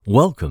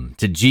Welcome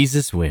to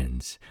Jesus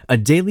Wins, a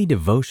daily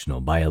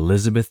devotional by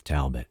Elizabeth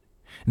Talbot.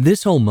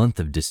 This whole month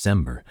of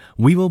December,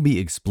 we will be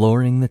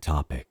exploring the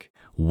topic,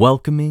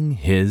 Welcoming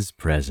His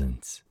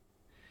Presence.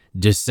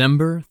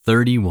 December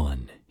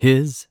 31,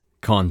 His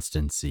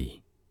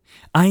Constancy.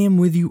 I am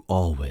with you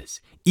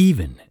always,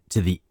 even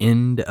to the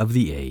end of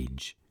the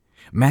age.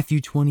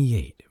 Matthew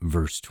 28,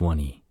 verse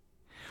 20.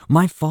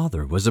 My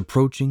father was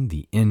approaching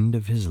the end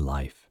of his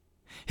life.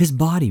 His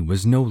body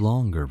was no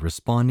longer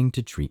responding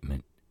to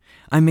treatment.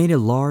 I made a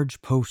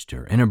large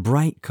poster in a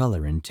bright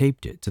color and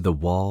taped it to the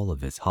wall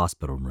of his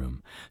hospital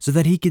room so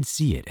that he could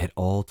see it at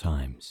all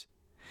times.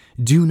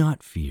 Do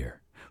not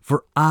fear,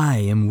 for I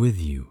am with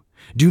you.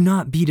 Do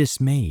not be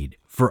dismayed,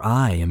 for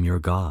I am your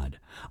God.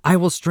 I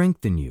will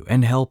strengthen you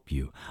and help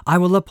you. I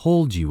will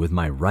uphold you with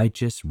my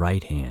righteous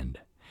right hand.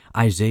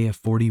 Isaiah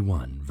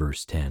 41,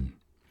 verse 10.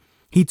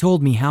 He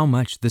told me how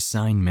much the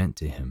sign meant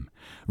to him,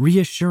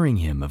 reassuring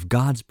him of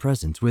God's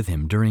presence with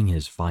him during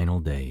his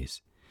final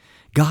days.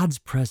 God's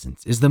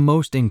presence is the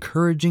most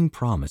encouraging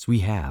promise we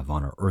have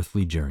on our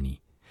earthly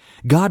journey.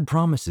 God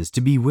promises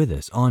to be with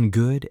us on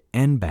good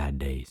and bad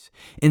days,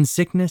 in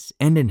sickness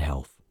and in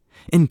health,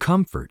 in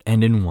comfort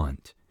and in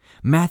want.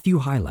 Matthew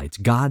highlights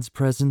God's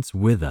presence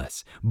with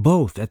us,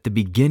 both at the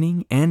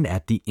beginning and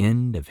at the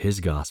end of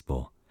his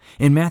gospel.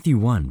 In Matthew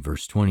 1,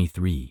 verse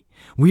 23,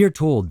 we are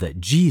told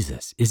that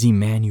Jesus is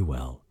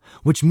Emmanuel,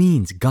 which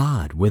means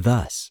God with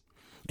us.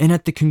 And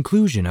at the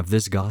conclusion of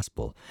this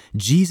gospel,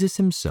 Jesus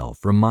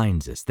himself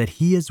reminds us that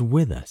he is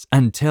with us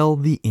until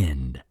the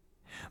end.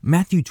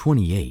 Matthew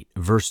 28,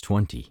 verse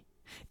 20.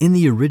 In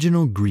the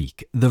original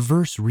Greek, the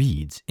verse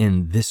reads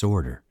in this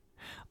order,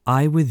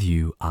 I with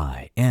you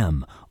I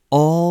am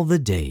all the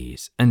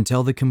days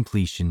until the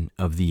completion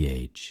of the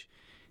age.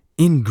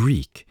 In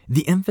Greek,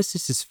 the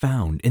emphasis is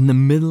found in the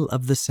middle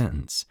of the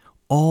sentence.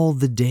 All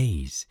the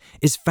days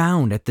is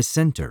found at the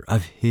center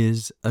of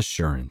his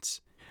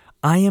assurance.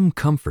 I am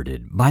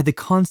comforted by the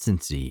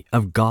constancy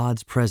of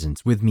God's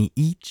presence with me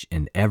each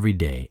and every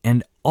day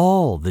and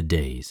all the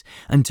days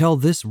until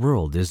this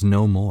world is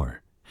no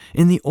more.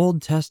 In the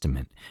Old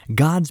Testament,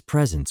 God's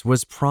presence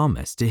was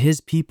promised to his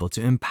people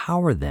to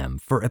empower them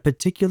for a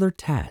particular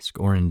task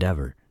or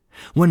endeavor.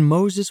 When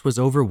Moses was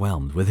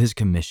overwhelmed with his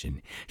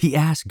commission, he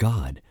asked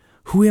God,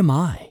 Who am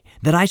I,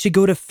 that I should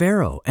go to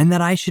Pharaoh and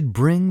that I should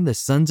bring the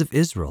sons of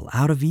Israel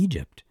out of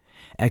Egypt?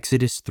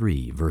 Exodus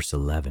 3, verse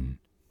 11.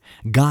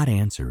 God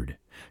answered,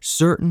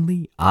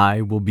 Certainly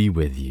I will be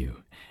with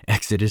you.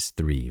 Exodus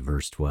 3,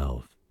 verse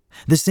 12.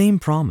 The same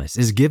promise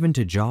is given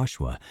to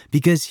Joshua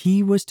because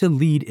he was to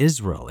lead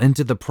Israel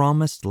into the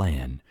promised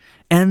land,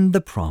 and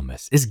the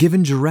promise is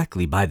given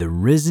directly by the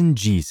risen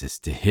Jesus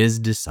to his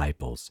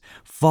disciples,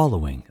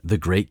 following the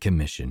Great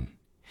Commission.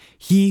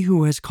 He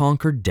who has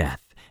conquered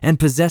death and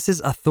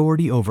possesses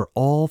authority over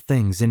all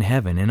things in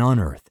heaven and on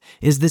earth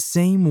is the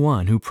same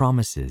one who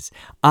promises,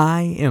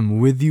 I am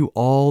with you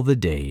all the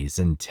days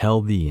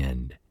until the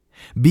end.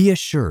 Be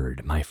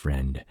assured, my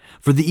friend,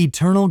 for the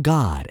eternal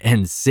God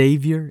and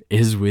Savior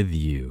is with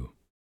you.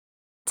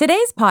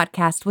 Today's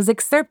podcast was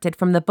excerpted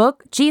from the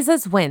book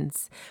Jesus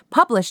Wins,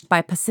 published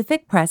by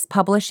Pacific Press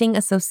Publishing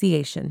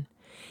Association.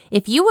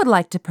 If you would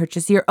like to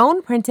purchase your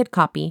own printed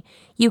copy,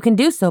 you can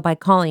do so by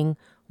calling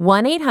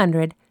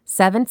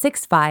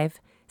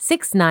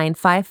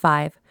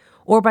 1-800-765-6955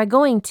 or by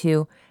going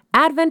to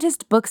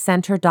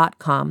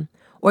AdventistBookCenter.com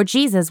or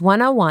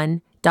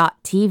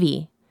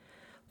Jesus101.tv.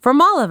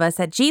 From all of us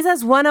at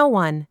Jesus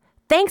 101,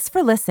 thanks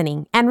for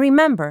listening, and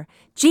remember,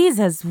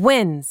 Jesus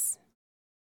wins!